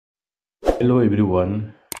Hello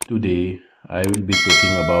everyone. Today I will be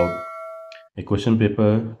talking about a question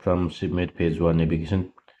paper from CIMAT Phase 1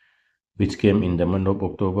 Navigation which came in the month of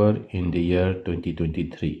October in the year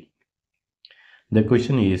 2023. The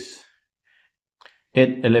question is, at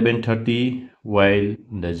 11:30 while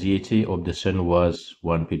the GHA of the sun was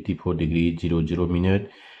 154 degree 00 minute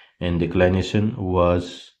and declination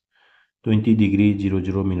was 20 degree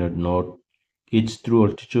 00 minute north, its true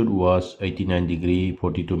altitude was 89 degree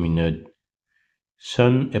 42 minute.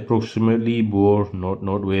 Sun approximately bore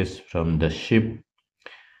north-northwest from the ship.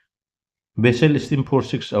 Vessel steamed for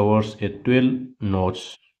 6 hours at 12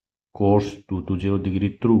 knots, course 220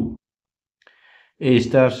 degree true. A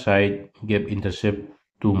star side gave intercept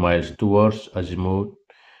 2 miles towards Azimuth,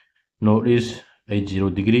 northeast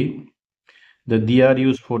 80 degree. The DR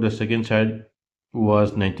used for the second side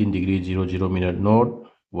was 19 degree 00 minute north,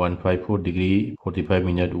 154 degree 45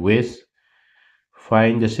 minute west.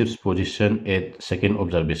 Find the ship's position at second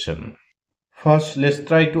observation. First, let's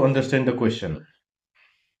try to understand the question.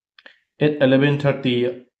 At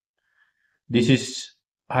 11:30, this is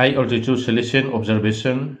high altitude selection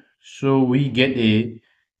observation. So we get a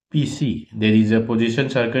PC. There is a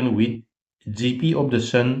position circle with GP of the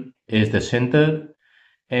sun as the center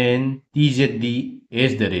and TZD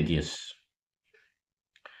as the radius.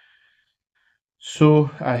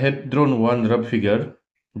 So I have drawn one rough figure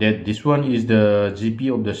that this one is the GP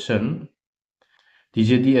of the sun,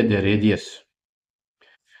 TZD at the radius.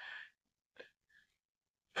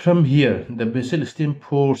 From here, the vessel steamed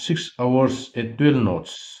for 6 hours at 12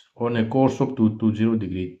 knots on a course of 220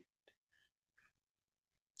 degrees.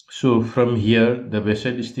 So from here, the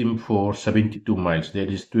vessel steamed for 72 miles. That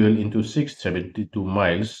is 12 into 6, 72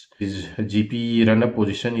 miles. His GP run-up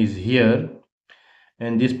position is here,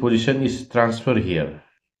 and this position is transferred here.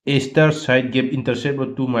 A star side gave intercept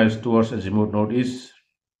of 2 miles towards azimuth northeast,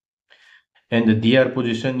 and the DR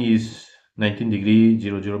position is 19 degree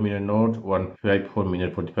 00 minute north, 154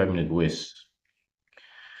 minute 45 minute west.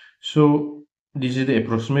 So this is the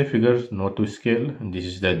approximate figure, not to scale. And this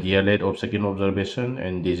is the DR length of second observation,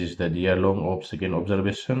 and this is the DR long of second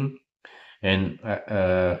observation. And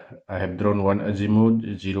I have drawn one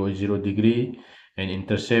azimuth 0 degree and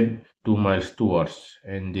intercept 2 miles towards,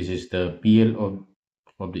 and this is the PL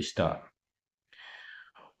of the star.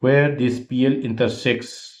 Where this PL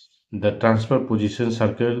intersects the transfer position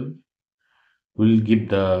circle will give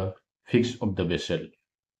the fix of the vessel.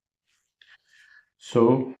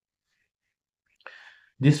 So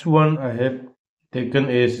this one I have taken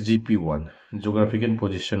as GP1, geographical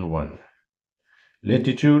position 1.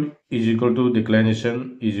 Latitude is equal to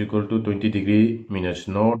declination is equal to 20 degree minus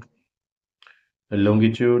north.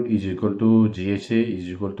 Longitude is equal to GHA is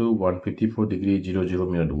equal to 154 degree 00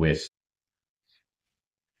 minute west.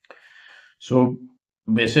 So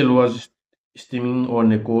vessel was steaming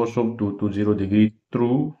on a course of 220 degree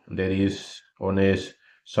true, that is on a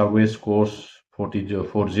southwest course 40.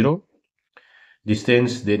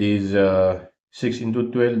 Distance, that is 6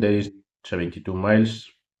 into 12, that is 72 miles.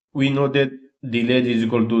 We know that delay is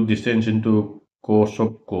equal to distance into cos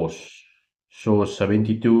of cos. So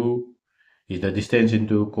 72 is the distance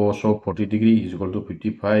into cos of 40 degree is equal to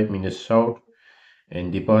 55 minutes south,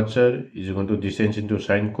 and departure is equal to distance into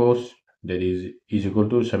sine cos, that is equal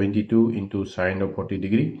to 72 into sine of 40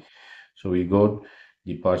 degree. So we got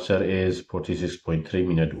departure as 46.3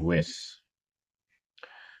 minutes west.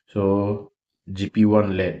 So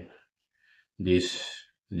GP1 lat, this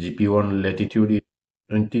GP1 latitude is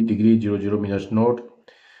 20 degree 00 minutes north,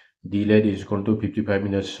 D lat is equal to 55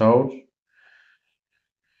 minutes south.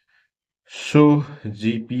 So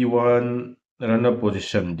GP1 run-up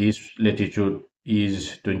position, this latitude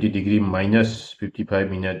is 20 degree minus 55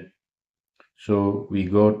 minutes. So we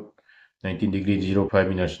got 19 degree 05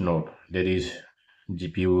 minutes north. That is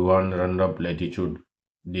GP1 run-up latitude,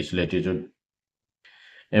 this latitude.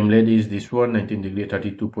 M-lat is this one, 19 degree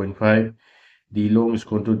 32.5. D long is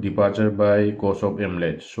equal to departure by cos of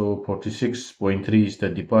M-lat. So 46.3 is the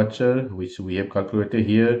departure, which we have calculated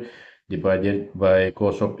here, divided by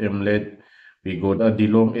cos of M-lat. We got a D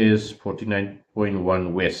long is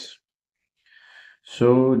 49.1 west.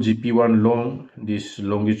 So GP1 long, this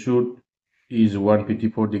longitude is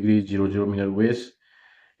 154 degrees 00 minute west,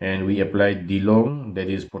 and we applied D long, that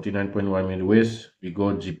is 49.1 minute west. We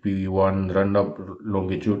got GP1 run up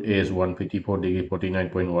longitude as 154 degree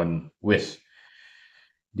 49.1 west.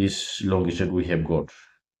 This longitude we have got.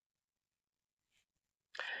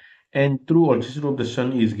 And true altitude of the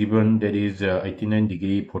sun is given, that is 89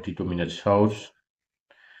 degree 42 minutes south.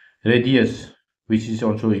 Radius, which is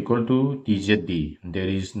also equal to TZD, there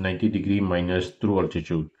is 90 degree minus true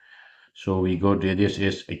altitude. So we got radius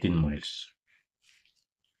as 18 miles.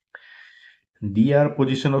 DR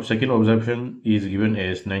position of second observation is given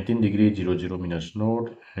as 19 degree 00 minutes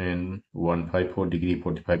north and 154 degree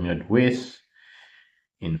 45 minute west.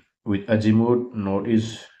 In with azimuth north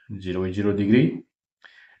is 0 degree,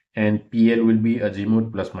 and PL will be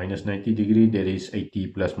azimuth plus minus 90 degree. There is 80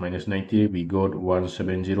 plus minus 90. We got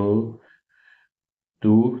 170 to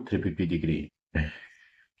 350 degree.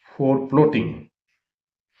 For plotting,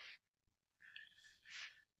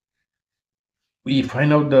 we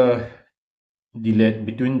find out the delay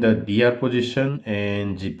between the DR position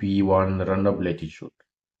and GP1 run-up latitude.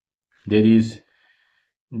 There is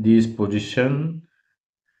this position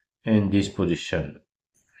and this position.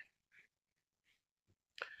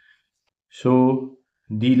 So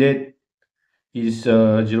delay is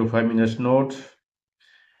 0.5 minutes north,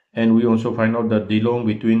 and we also find out the D long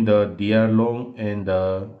between the DR long and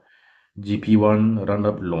the GP1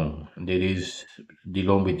 run-up long. There is D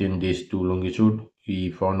long between these two longitude.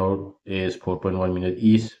 We found out is 4.1 minute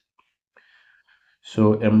east.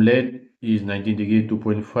 So MLAT is 19 degree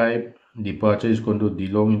 2.5. Departure is going to D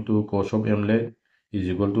long into cos of MLAT is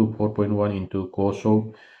equal to 4.1 into cos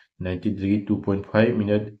of 90 degree 2.5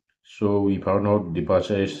 minute. So we found out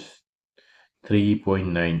departure is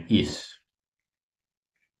 3.9 east.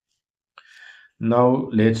 Now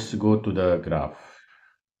let's go to the graph.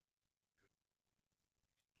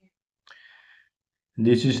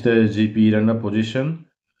 This is the GP runner position.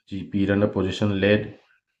 GP runner position lead.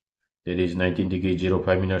 There is 19 degree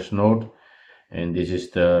 05 minutes north, and this is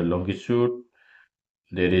the longitude.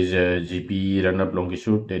 There is a GP run-up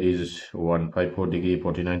longitude. There is 154 degree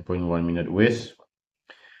 49.1 minute west.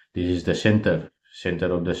 This is the center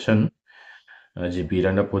of the sun, GP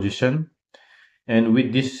run-up position. And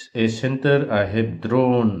with this center, I have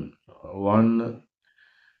drawn one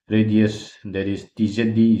radius. There is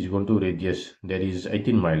TZD is equal to radius. There is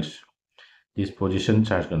 18 miles. This position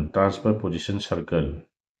circle, transfer position circle.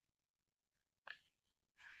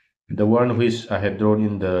 The one which I have drawn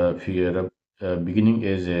in the figure beginning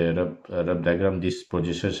is a rough diagram. This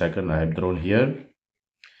position circle I have drawn here.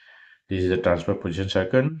 This is the transfer position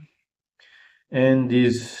circle, and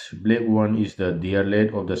this black one is the DR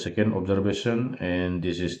length of the second observation, and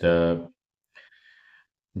this is the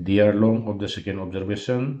DR long of the second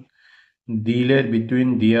observation. Delay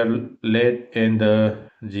between DR length and the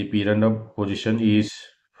GP run-up position is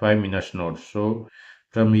 5 minutes north. So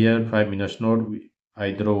from here 5 minutes north,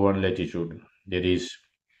 I draw one latitude. There is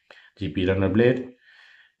GP run-up length,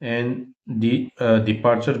 and the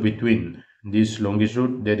departure between this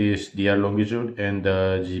longitude, there is DR longitude, and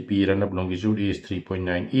the GP run-up longitude is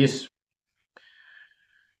 3.9 east.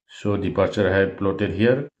 So departure I have plotted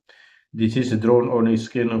here. This is drawn on a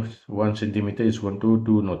scale of 1 centimeter is equal to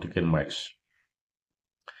 2 nautical miles.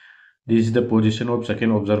 This is the position of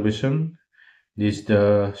second observation. This is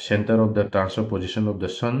the center of the transfer position of the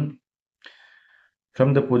sun.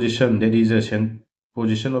 From the position, there is a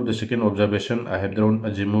position of the second observation. I have drawn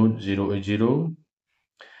azimuth 0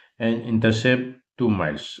 and intercept 2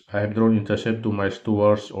 miles. I have drawn intercept 2 miles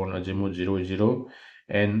towards on azimuth 0,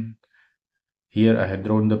 and here I have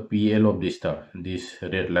drawn the PL of the star. This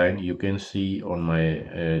red line you can see on my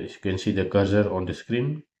you can see the cursor on the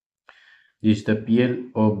screen. This is the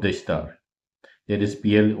PL of the star. There is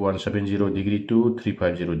PL 170 degree to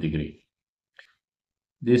 350 degree.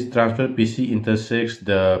 This transfer PC intersects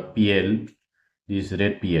the PL, this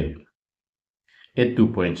red PL, at 2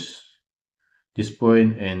 points, this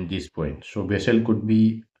point and this point. So vessel could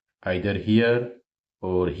be either here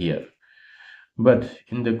or here. But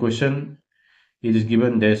in the question, it is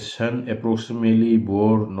given that sun approximately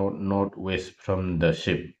bore northwest from the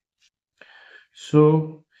ship.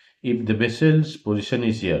 So if the vessel's position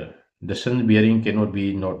is here, the sun bearing cannot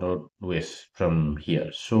be northwest from here.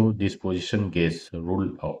 So this position gets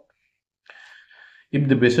ruled out. If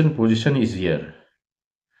the vessel position is here,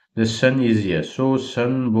 the sun is here. So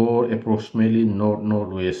sun bore approximately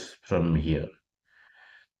northwest from here.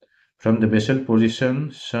 From the vessel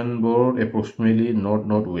position, sun bore approximately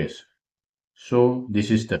northwest. So this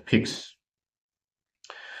is the fix.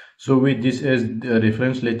 So with this as the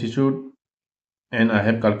reference latitude, and I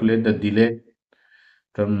have calculated the delay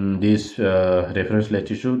from this reference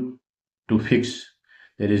latitude to fix.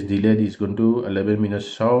 There is delay is going to 11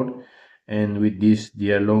 minutes south, and with this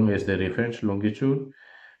DR long as the reference longitude,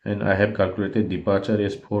 and I have calculated departure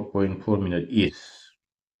as 4.4 minutes east.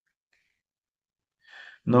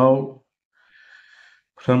 Now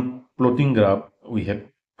from plotting graph, we have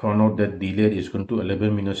found out that delay is going to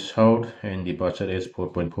 11 minutes south and departure is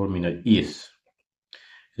 4.4 minutes east.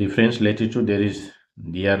 Reference latitude, there is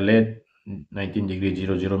DR led, 19 degree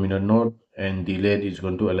 00 minute north, and delayed is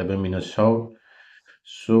going to 11 minutes south.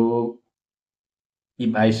 So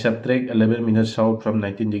if I subtract 11 minutes south from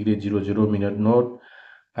 19 degree 00 minute north,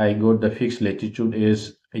 I got the fixed latitude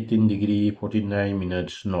is 18 degree 49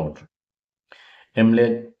 minutes north.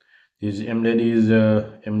 MLAT is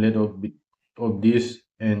MLAT of this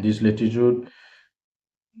and this latitude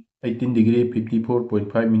 18 degree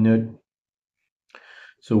 54.5 minute.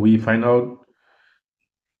 So we find out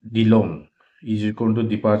the long is equal to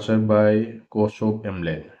departure by cos of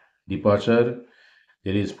MLAT. Departure,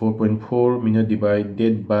 there is 4.4 minute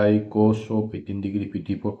divided by cos of 18 degree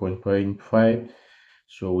 54.5.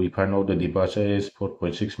 So we find out the departure is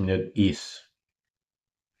 4.6 minute east.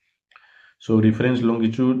 So reference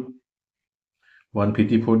longitude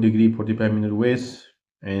 154 degree 45 minute west,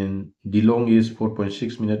 and the long is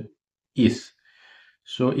 4.6 minute east.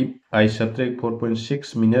 So if I subtract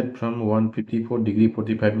 4.6 minute from 154 degree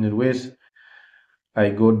 45 minute west, I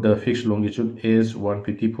got the fixed longitude is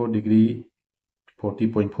 154 degree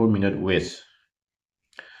 40.4 minute west.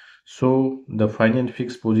 So the final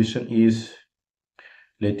fixed position is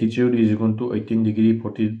latitude is equal to 18 degree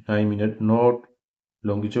 49 minute north,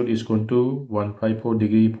 longitude is equal to 154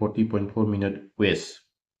 degree 40.4 minute west.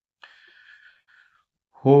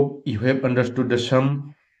 Hope you have understood the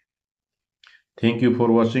sum. Thank you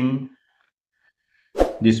for watching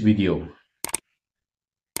this video.